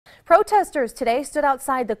Protesters today stood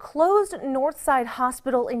outside the closed Northside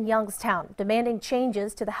Hospital in Youngstown, demanding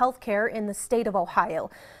changes to the health care in the state of Ohio.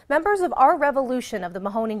 Members of Our Revolution of the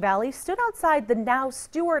Mahoning Valley stood outside the now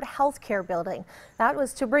Stewart Healthcare building. That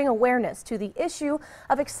was to bring awareness to the issue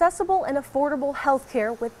of accessible and affordable health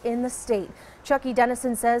care within the state. Chucky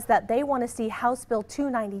Dennison says that they want to see House Bill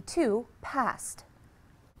 292 passed.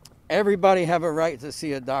 Everybody have a right to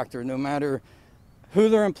see a doctor, no matter who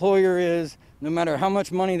their employer is, no matter how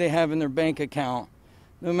much money they have in their bank account,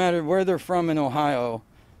 no matter where they're from in Ohio.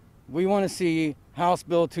 We want to see House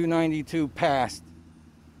Bill 292 passed.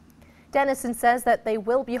 Dennison says that they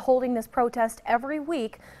will be holding this protest every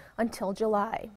week until July.